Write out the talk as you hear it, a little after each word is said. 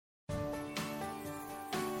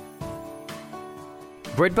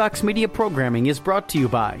Breadbox Media programming is brought to you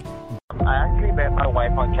by... I actually met my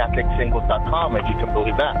wife on CatholicSingles.com, if you can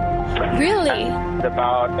believe that. Really?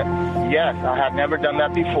 Yes, I had never done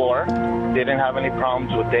that before. Didn't have any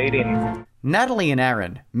problems with dating. Natalie and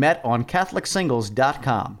Aaron met on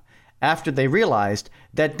CatholicSingles.com after they realized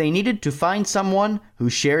that they needed to find someone who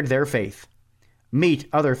shared their faith. Meet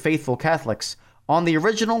other faithful Catholics on the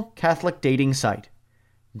original Catholic dating site.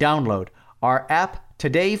 Download our app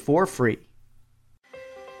today for free.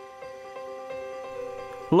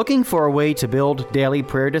 Looking for a way to build daily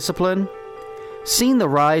prayer discipline? Seen the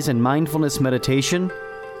rise in mindfulness meditation,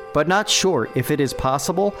 but not sure if it is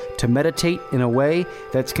possible to meditate in a way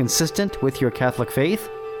that's consistent with your Catholic faith?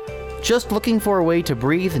 Just looking for a way to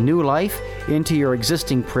breathe new life into your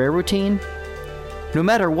existing prayer routine? No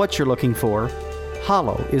matter what you're looking for,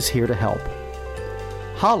 Hallow is here to help.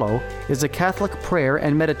 Hallow is a Catholic prayer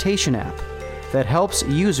and meditation app that helps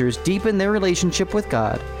users deepen their relationship with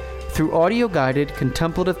God through audio-guided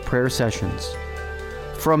contemplative prayer sessions.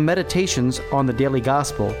 From meditations on the daily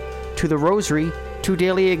gospel to the rosary to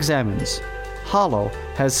daily examens, Hallow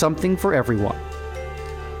has something for everyone.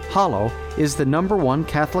 Hallow is the #1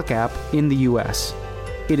 Catholic app in the U.S.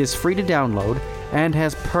 It is free to download and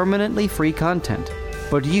has permanently free content,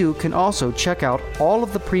 but you can also check out all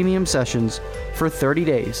of the premium sessions for 30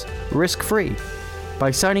 days, risk-free,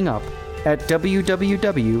 by signing up at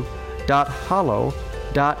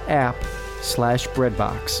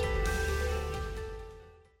www.hallow.app/breadbox.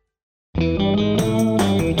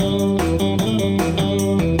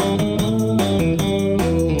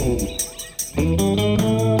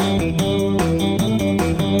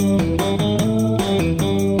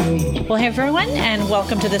 Well, hey everyone, and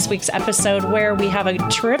welcome to this week's episode where we have a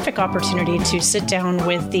terrific opportunity to sit down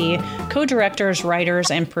with the co-directors,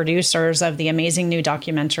 writers, and producers of the amazing new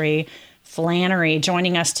documentary Flannery.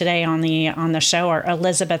 Joining us today on the show are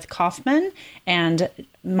Elizabeth Kaufman and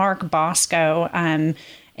Mark Bosco. And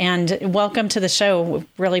welcome to the show.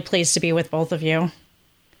 Really pleased to be with both of you.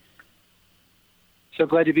 So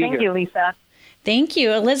glad to be here. Thank you, Lisa. Thank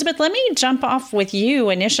you. Elizabeth, let me jump off with you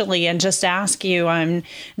initially and just ask you,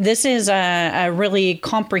 this is a really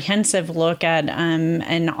comprehensive look at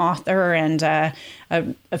an author and a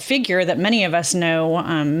figure that many of us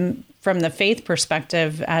know from the faith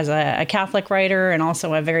perspective as a Catholic writer and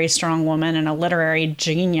also a very strong woman and a literary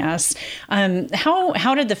genius.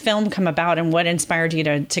 How did the film come about and what inspired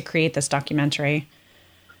you to create this documentary?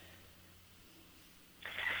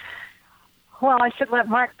 Well, I should let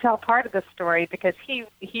Mark tell part of the story because he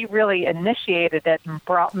really initiated it and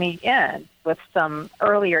brought me in with some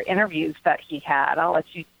earlier interviews that he had. I'll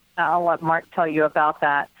let Mark tell you about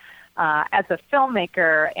that. As a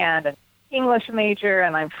filmmaker and an English major,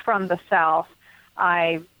 and I'm from the South,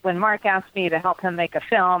 when Mark asked me to help him make a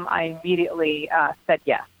film, I immediately said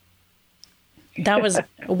yes. That was a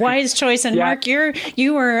wise choice. And yeah. Mark,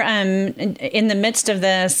 you were in the midst of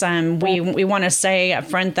this. We want to say up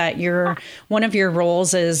front that one of your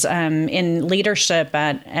roles is in leadership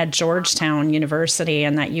at Georgetown University,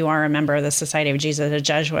 and that you are a member of the Society of Jesus, a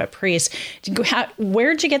Jesuit priest.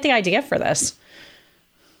 Where did you get the idea for this?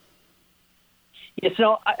 Yes,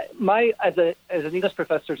 as an English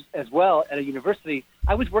professor as well at a university,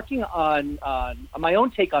 I was working on my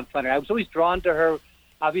own take on Flannery. I was always drawn to her,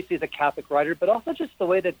 obviously as a Catholic writer, but also just the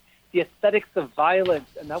way that the aesthetics of violence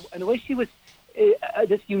and the way she was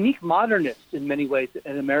this unique modernist in many ways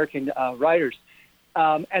in American writers.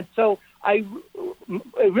 And so it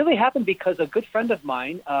really happened because a good friend of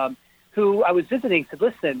mine who I was visiting said,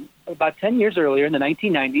 listen, about 10 years earlier in the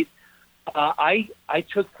 1990s, I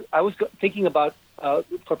was thinking about,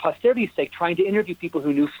 for posterity's sake, trying to interview people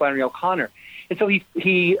who knew Flannery O'Connor. And so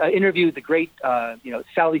he interviewed the great,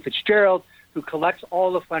 Sally Fitzgerald, who collects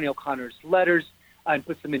all of Flannery O'Connor's letters and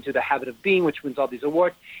puts them into The Habit of Being, which wins all these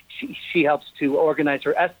awards. She helps to organize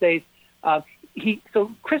her essays. So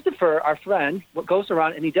Christopher, our friend, goes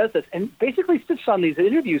around and he does this and basically sits on these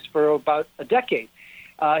interviews for about a decade.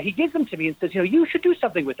 He gives them to me and says, you should do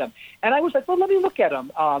something with them. And I was like, well, let me look at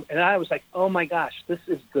them. And I was like, oh my gosh, this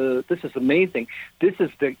is amazing. This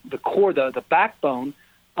is the core, the backbone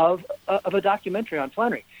of a documentary on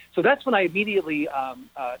Flannery. So that's when I immediately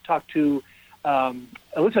talked to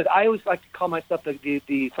Elizabeth. I always like to call myself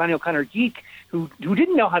the Flannery O'Connor geek who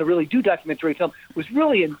didn't know how to really do documentary film, was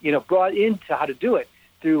really brought into how to do it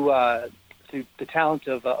through the talent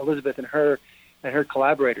of Elizabeth and her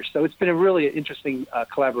collaborators. So it's been a really interesting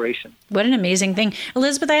collaboration. What an amazing thing.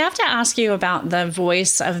 Elizabeth, I have to ask you about the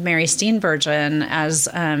voice of Mary Steenburgen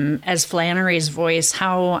as Flannery's voice,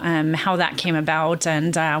 how that came about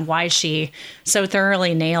and why she so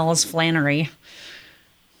thoroughly nails Flannery.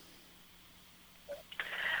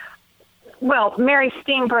 Well, Mary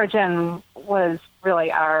Steenburgen was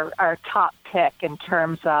really our top pick in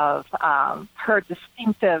terms of her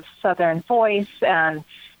distinctive Southern voice, and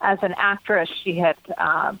as an actress, she had.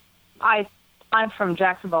 I'm from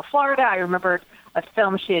Jacksonville, Florida. I remembered a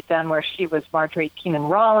film she had done where she was Marjorie Keenan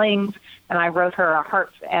Rawlings, and I wrote her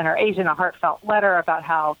and her agent a heartfelt letter about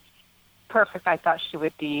how perfect I thought she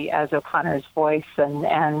would be as O'Connor's voice,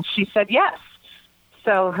 and she said yes.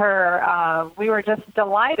 So we were just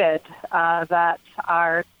delighted that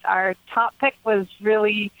our top pick was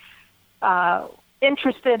really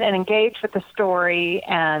interested and engaged with the story,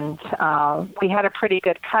 and we had a pretty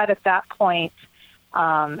good cut at that point,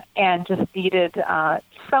 and just needed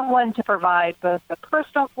someone to provide both the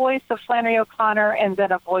personal voice of Flannery O'Connor and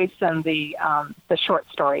then a voice in the short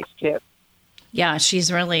stories too. Yeah,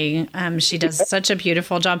 she's really, she does such a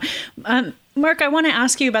beautiful job. Mark, I want to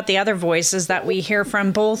ask you about the other voices that we hear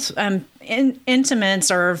from both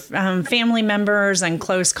intimates or family members and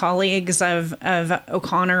close colleagues of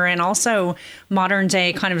O'Connor, and also modern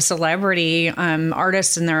day kind of celebrity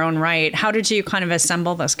artists in their own right. How did you kind of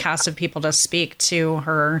assemble this cast of people to speak to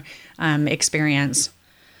her experience?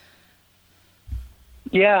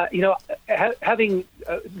 Yeah, having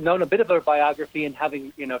known a bit of her biography and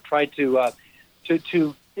having tried to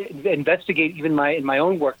investigate even in my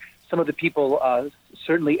own work some of the people,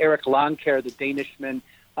 certainly Eric Longcare, the Danishman.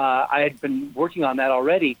 I had been working on that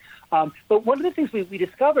already. But one of the things we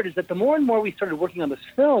discovered is that the more and more we started working on this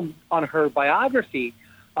film, on her biography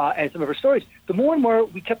and some of her stories, the more and more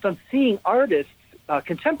we kept on seeing artists,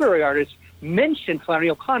 contemporary artists, mention Flannery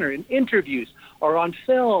O'Connor in interviews or on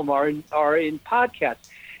film or in podcasts.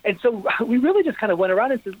 And so we really just kind of went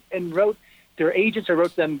around and wrote their agents or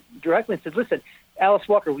wrote them directly and said, listen, Alice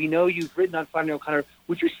Walker, we know you've written on Flannery O'Connor.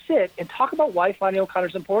 Would you sit and talk about why Flannery O'Connor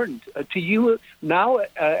is important to you now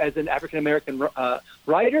as an African-American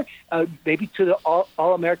writer, maybe to the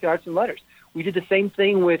All-American Arts and Letters? We did the same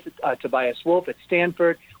thing with Tobias Wolff at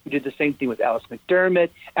Stanford. We did the same thing with Alice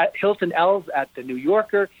McDermott. At Hilton Ells at the New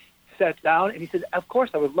Yorker sat down, and he said, of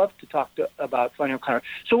course, I would love to talk about Flannery O'Connor.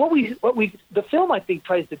 So what the film, I think,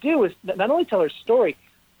 tries to do is not only tell her story,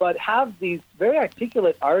 but have these very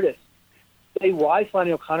articulate artists say why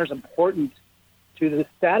Flannery O'Connor is important to the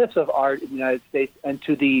status of art in the United States and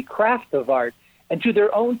to the craft of art and to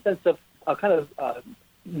their own sense of kind of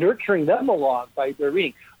nurturing them along by their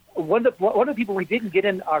reading. One of the people we didn't get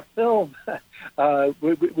in our film,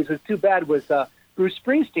 which was too bad, was Bruce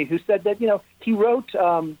Springsteen, who said that he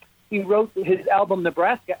wrote his album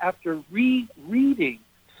Nebraska after rereading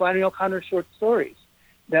Flannery O'Connor's short stories.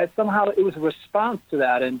 That somehow it was a response to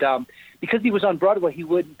that, and because he was on Broadway, he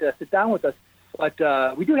wouldn't sit down with us.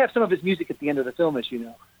 But we do have some of his music at the end of the film, as you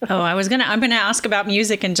know. I'm gonna ask about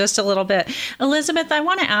music in just a little bit. Elizabeth, I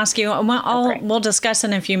want to ask you, we'll discuss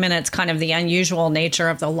in a few minutes kind of the unusual nature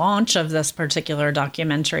of the launch of this particular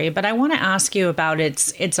documentary, but I want to ask you about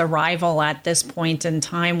its arrival at this point in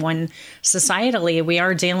time when societally we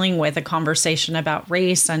are dealing with a conversation about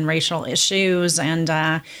race and racial issues, and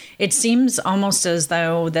it seems almost as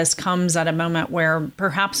though this comes at a moment where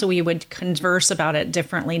perhaps we would converse about it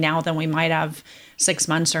differently now than we might have 6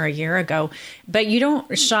 months or a year ago. But you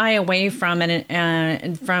don't shy away from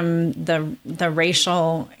from the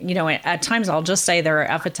racial, at times I'll just say there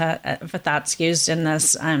are epithets used in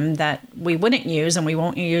this that we wouldn't use and we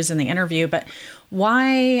won't use in the interview. But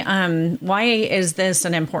why is this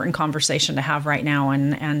an important conversation to have right now?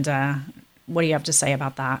 And what do you have to say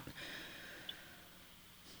about that?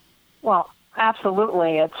 Well,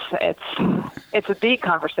 absolutely. It's a big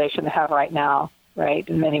conversation to have right now. Right,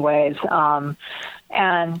 in many ways. And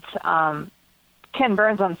Ken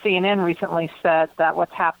Burns on CNN recently said that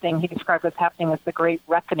he described what's happening as the great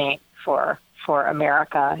reckoning for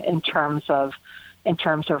America in terms of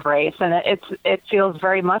race. And it feels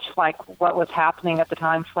very much like what was happening at the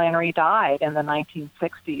time Flannery died in the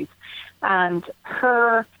 1960s. And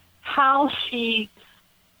how she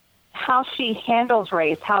handles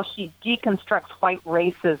race, how she deconstructs white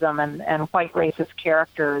racism and white racist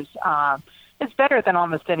characters, is better than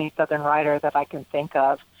almost any Southern writer that I can think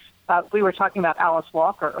of. We were talking about Alice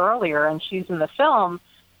Walker earlier, and she's in the film.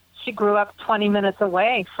 She grew up 20 minutes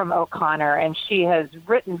away from O'Connor, and she has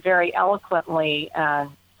written very eloquently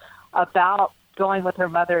about going with her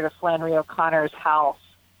mother to Flannery O'Connor's house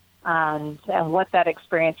and what that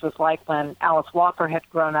experience was like when Alice Walker had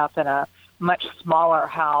grown up in a much smaller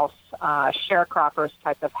house, sharecroppers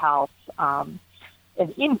type of house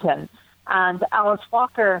in Eaton. And Alice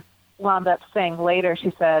Walker wound up saying later,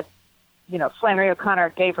 she said, Flannery O'Connor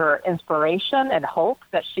gave her inspiration and hope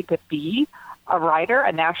that she could be a writer,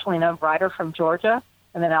 a nationally known writer from Georgia.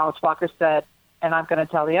 And then Alice Walker said, and I'm going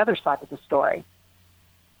to tell the other side of the story.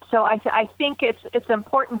 So I think it's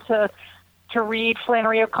important to read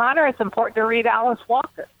Flannery O'Connor. It's important to read Alice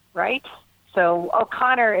Walker, right? So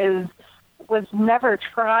O'Connor was never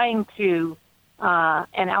trying to,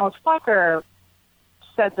 and Alice Walker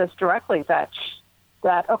said this directly, that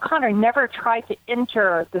O'Connor never tried to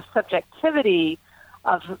enter the subjectivity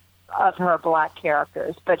of her black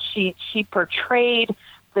characters, but she portrayed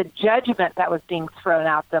the judgment that was being thrown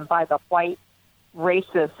at them by the white,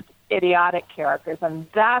 racist, idiotic characters. And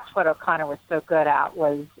that's what O'Connor was so good at,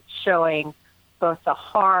 was showing both the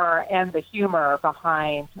horror and the humor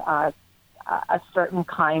behind a certain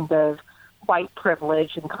kind of white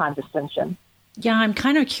privilege and condescension. Yeah, I'm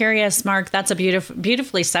kind of curious, Mark. That's a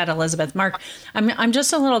beautifully said, Elizabeth. Mark, I'm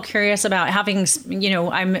just a little curious about having,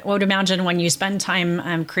 I would imagine when you spend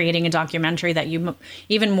time creating a documentary that you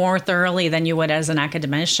even more thoroughly than you would as an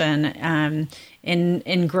academician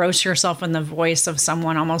engross yourself in the voice of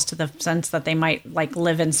someone, almost to the sense that they might like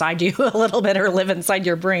live inside you a little bit or live inside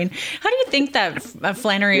your brain. How do you think that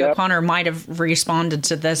Flannery O'Connor might have responded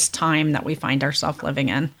to this time that we find ourselves living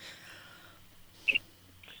in?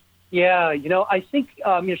 Yeah, I think, she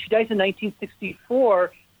dies in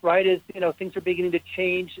 1964, right, as, things are beginning to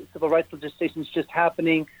change. Civil rights legislation is just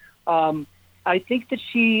happening. I think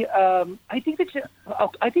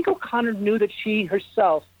O'Connor knew that she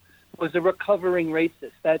herself was a recovering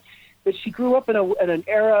racist, that she grew up in an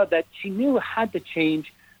era that she knew had to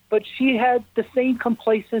change, but she had the same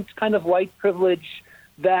complacent kind of white privilege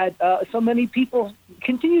that so many people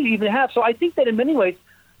continue to even have. So I think that in many ways,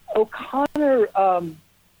 O'Connor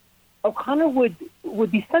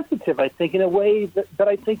would be sensitive, I think, in a way that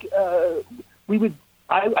I think would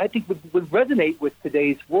resonate with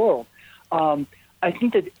today's world. I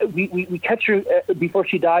think that we catch her before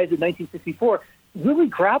she dies in 1964, really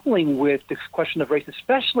grappling with this question of race,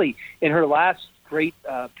 especially in her last great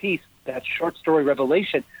piece, that short story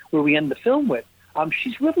Revelation, where we end the film with.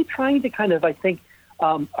 She's really trying to kind of, I think,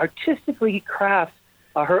 artistically craft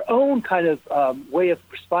her own kind of way of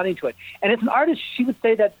responding to it. And as an artist, she would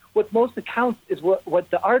say that what most accounts is what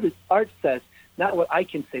the art says, not what I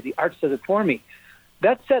can say. The art says it for me.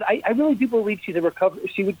 That said, I really do believe she's a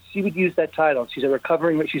She would use that title. She's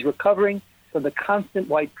recovering from the constant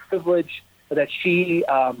white privilege that she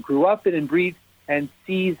grew up in and breathed, and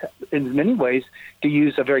sees in many ways, to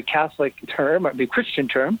use a very Catholic term, or the Christian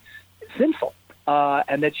term, sinful,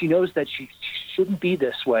 and that she knows that she shouldn't be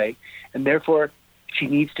this way, and therefore she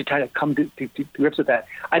needs to kind of come to grips with that.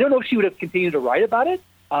 I don't know if she would have continued to write about it,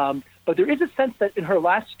 but there is a sense that in her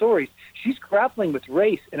last stories, she's grappling with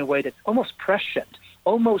race in a way that's almost prescient,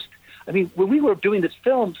 almost. I mean, when we were doing this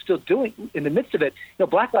film, in the midst of it,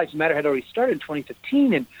 Black Lives Matter had already started in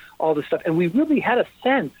 2015 and all this stuff, and we really had a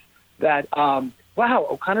sense that, wow,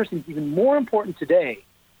 O'Connor seems even more important today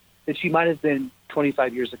than she might have been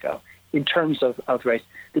 25 years ago in terms of race,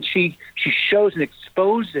 that she shows and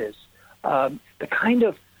exposes the kind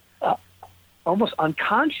of almost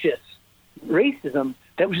unconscious racism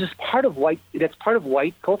that was just part of white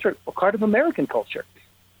culture, part of American culture.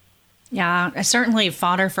 Yeah, certainly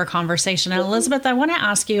fodder for conversation. And Elizabeth, I want to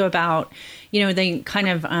ask you about, the kind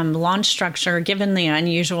of launch structure, given the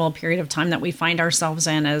unusual period of time that we find ourselves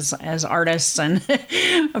in as artists, and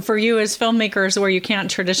for you as filmmakers, where you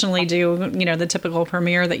can't traditionally do, the typical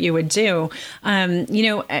premiere that you would do.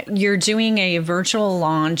 You're doing a virtual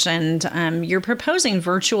launch, and you're proposing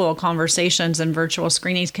virtual conversations and virtual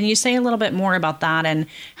screenings. Can you say a little bit more about that and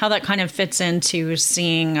how that kind of fits into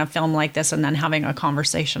seeing a film like this and then having a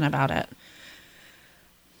conversation about it?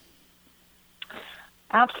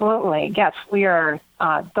 Absolutely. Yes, we are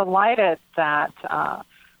delighted that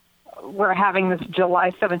we're having this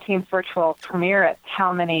July 17th virtual premiere at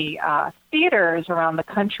how many theaters around the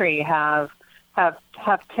country have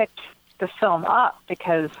picked the film up,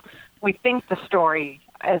 because we think the story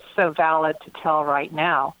is so valid to tell right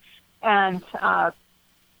now. And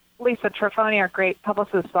Lisa Trifoni, our great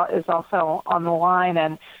publicist, is also on the line,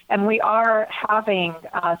 and we are having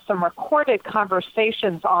some recorded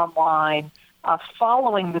conversations online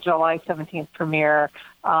following the July 17th premiere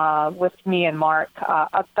with me and Mark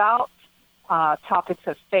about topics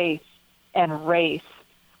of faith and race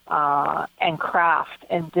and craft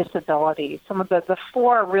and disability. Some of the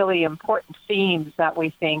four really important themes that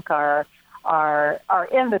we think are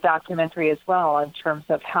in the documentary as well, in terms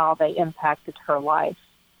of how they impacted her life.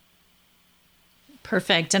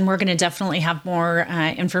 Perfect. And we're going to definitely have more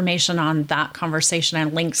information on that conversation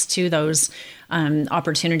and links to those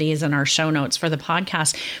opportunities in our show notes for the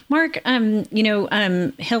podcast. Mark,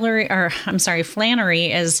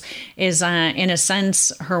 Flannery is in a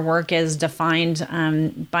sense, her work is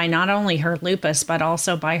defined by not only her lupus but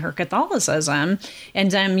also by her Catholicism,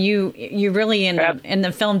 and you really in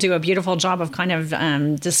the film do a beautiful job of kind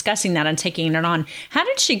of discussing that and taking it on. How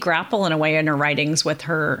did she grapple in a way in her writings with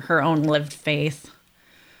her own lived faith?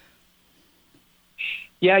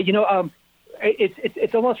 Yeah,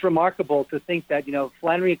 it's almost remarkable to think that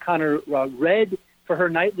Flannery O'Connor read for her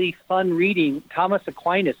nightly fun reading Thomas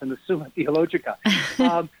Aquinas in the Summa Theologica,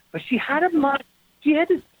 but she had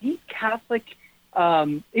this deep Catholic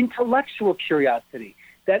intellectual curiosity.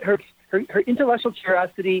 That her intellectual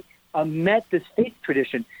curiosity met this faith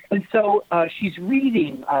tradition, and so she's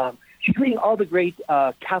reading all the great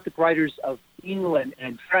Catholic writers of England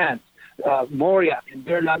and France, Mauriac and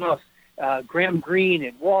Bernanos, Graham Greene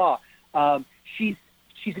and Waugh. She's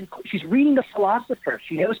reading the philosopher.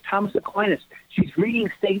 She knows Thomas Aquinas. She's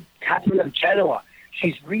reading Saint Catherine of Genoa.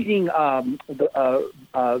 She's reading the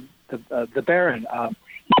Baron.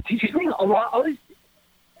 She's reading all these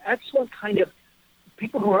excellent kind of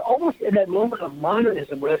people who are almost in that moment of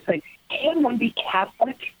modernism where they're saying, can one be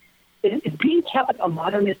Catholic? Is being Catholic a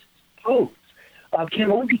modernist pose?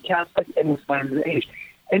 Can one be Catholic in this modern age?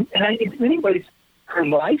 And in many ways, her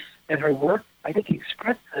life and her work, I think,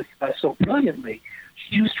 expressed this so brilliantly.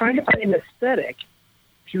 She was trying to find an aesthetic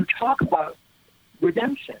to talk about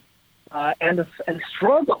redemption and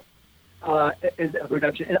struggle of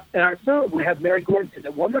redemption. In our film, we have Mary Gordon said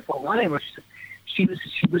a wonderful line where she was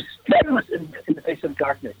fearless in the face of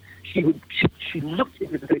darkness. She looked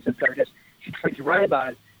into the face of darkness. She tried to write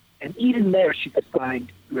about it, and even there, she could find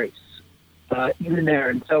grace. Even there,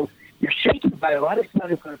 and so you're shaken by a lot of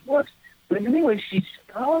Flannery O'Connor's works. But in many ways, she's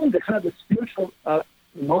found the kind of the spiritual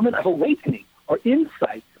moment of awakening or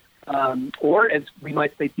insight, or as we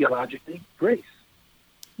might say theologically, grace.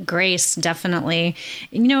 Grace, definitely.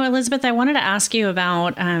 Elizabeth, I wanted to ask you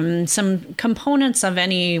about some components of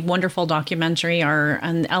any wonderful documentary or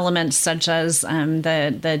elements such as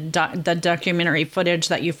the documentary footage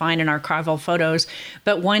that you find in archival photos.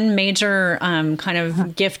 But one major kind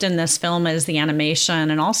of gift in this film is the animation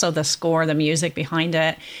and also the score, the music behind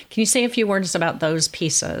it. Can you say a few words about those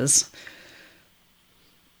pieces?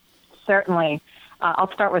 Certainly.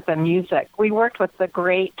 I'll start with the music. We worked with the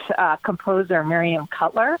great composer Miriam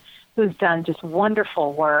Cutler, who's done just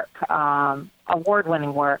wonderful work,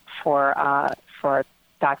 award-winning work for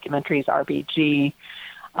documentaries, RBG,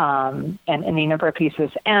 and any number of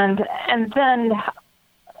pieces. And then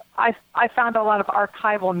I found a lot of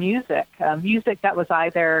archival music that was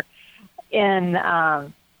either in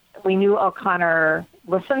we knew O'Connor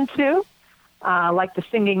listened to, like The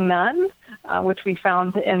Singing Nun, which we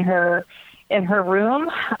found in her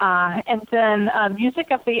room, and then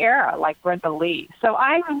music of the era, like Brenda Lee. So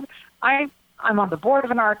I'm on the board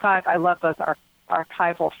of an archive. I love both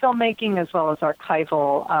archival filmmaking as well as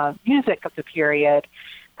archival music of the period.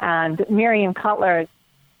 And Miriam Cutler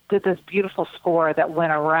did this beautiful score that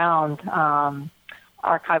went around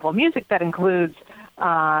archival music that includes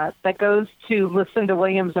that goes to Lucinda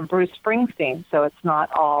Williams and Bruce Springsteen. So it's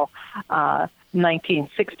not all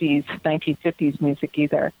 1960s, 1950s music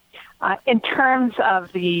either. In terms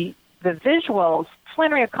of the visuals,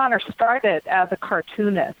 Flannery O'Connor started as a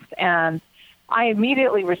cartoonist, and I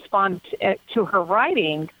immediately responded to her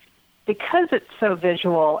writing because it's so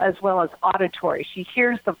visual as well as auditory. She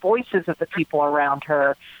hears the voices of the people around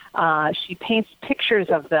her. She paints pictures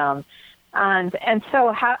of them. And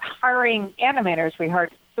so hiring animators, we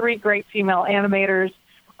hired 3 great female animators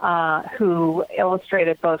who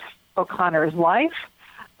illustrated both O'Connor's life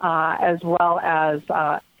as well as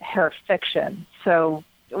her fiction. So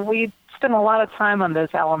we spent a lot of time on those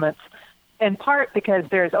elements, in part because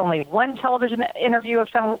there's only one television interview of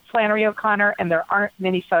Flannery O'Connor and there aren't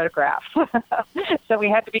many photographs. So we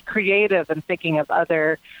had to be creative in thinking of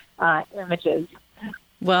other images.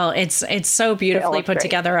 Well, it's so beautifully put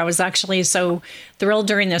together. I was actually so thrilled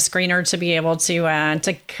during the screener to be able to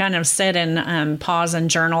kind of sit and pause and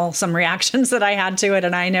journal some reactions that I had to it.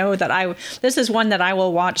 And I know that this is one that I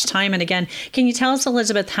will watch time and again. Can you tell us,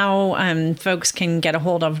 Elizabeth, how folks can get a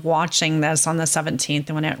hold of watching this on the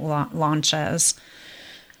 17th when it launches?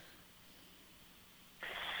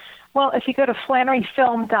 Well, if you go to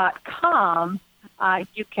FlanneryFilm.com,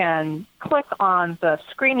 you can click on the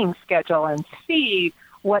screening schedule and see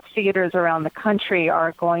what theaters around the country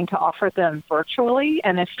are going to offer them virtually.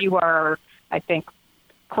 And if you are, I think,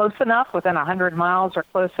 close enough, within 100 miles or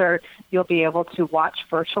closer, you'll be able to watch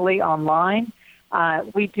virtually online.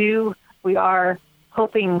 We are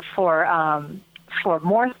hoping for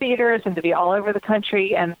more theaters and to be all over the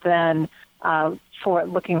country, and then for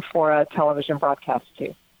looking for a television broadcast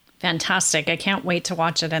too. Fantastic! I can't wait to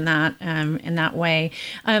watch it in that way.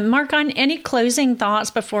 Mark, on any closing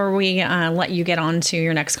thoughts before we let you get on to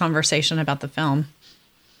your next conversation about the film?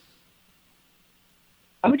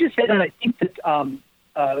 I would just say that I think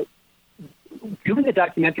that doing a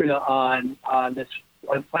documentary on this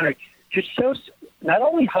Flannery just shows not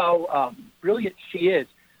only how brilliant she is,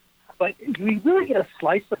 but we really get a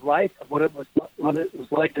slice of life of what it was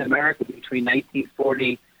like in America between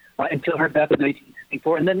 1940 until her death in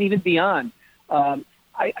 1964, and then even beyond.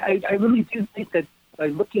 I really do think that by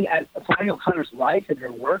looking at Flannery O'Connor's life and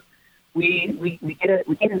her work, we get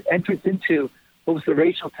an entrance into what was the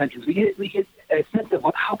racial tensions. We get a sense of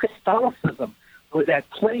how Catholicism was at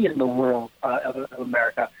play in the world of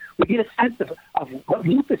America. We get a sense of what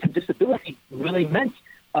lupus and disability really meant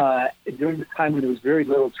during the time when there was very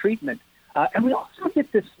little treatment. And we also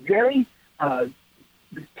get this very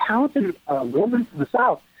this talented woman from the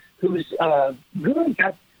South who's really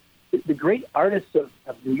got the great artists of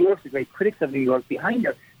New York, the great critics of New York behind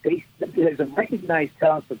her. There's a recognized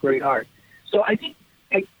talent for great art. So I think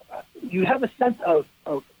you have a sense of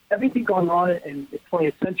everything going on in the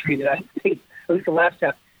 20th century that I think, at least the last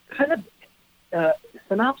half, kind of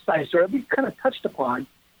synopsized or at least kind of touched upon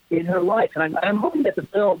in her life. And I'm hoping that the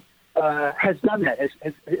film has done that,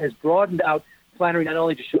 has broadened out Flannery not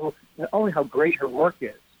only to show not only how great her work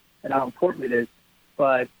is and how important it is,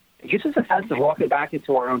 but it gives us a sense of walking back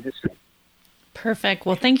into our own history. Perfect.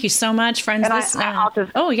 Well, thank you so much, friends.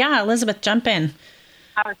 Elizabeth, jump in.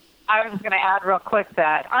 I was going to add real quick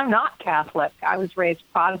that I'm not Catholic. I was raised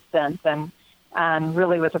Protestant and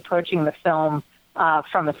really was approaching the film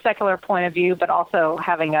from a secular point of view, but also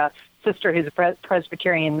having a sister who's a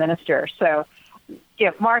Presbyterian minister. So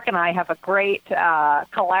Mark and I have a great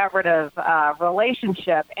collaborative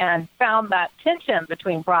relationship and found that tension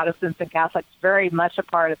between Protestants and Catholics very much a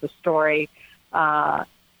part of the story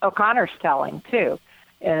O'Connor's telling, too,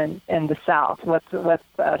 in the South, with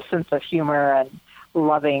a sense of humor and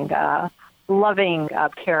loving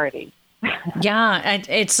parody. Yeah,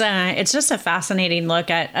 it's just a fascinating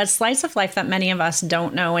look at a slice of life that many of us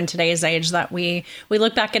don't know in today's age, that we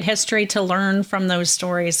look back at history to learn from those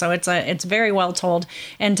stories. So it's very well told.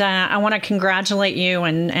 And I want to congratulate you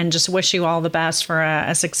and just wish you all the best for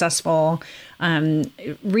a successful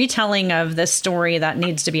retelling of this story that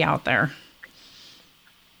needs to be out there.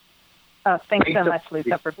 Thanks so much,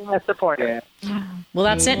 Lisa, for being a supporter. Yeah. Well,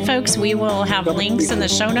 that's it, folks. We will have links in the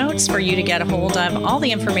show notes for you to get a hold of all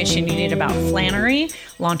the information you need about Flannery,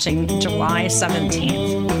 launching July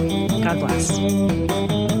 17th. God bless.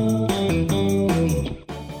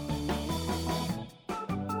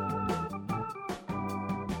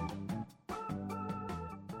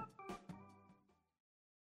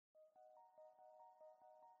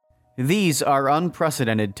 These are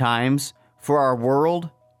unprecedented times for our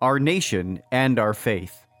world, our nation, and our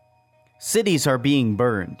faith. Cities are being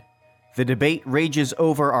burned. The debate rages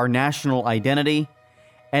over our national identity,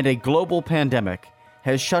 and a global pandemic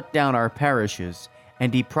has shut down our parishes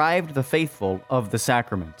and deprived the faithful of the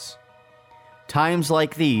sacraments. Times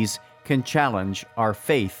like these can challenge our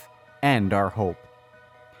faith and our hope.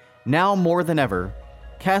 Now more than ever,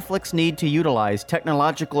 Catholics need to utilize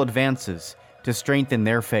technological advances to strengthen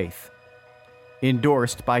their faith.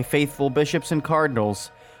 Endorsed by faithful bishops and cardinals,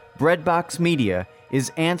 Breadbox Media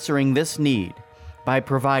is answering this need by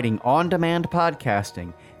providing on-demand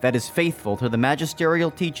podcasting that is faithful to the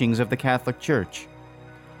magisterial teachings of the Catholic Church.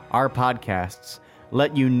 Our podcasts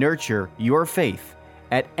let you nurture your faith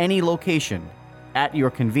at any location, at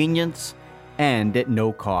your convenience, and at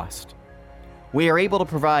no cost. We are able to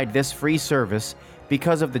provide this free service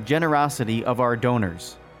because of the generosity of our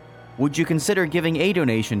donors. Would you consider giving a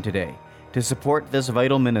donation today to support this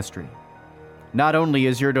vital ministry? Not only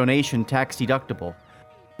is your donation tax-deductible,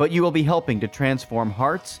 but you will be helping to transform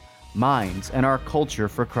hearts, minds, and our culture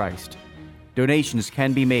for Christ. Donations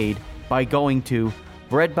can be made by going to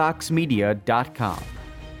breadboxmedia.com.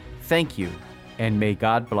 Thank you, and may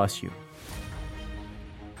God bless you.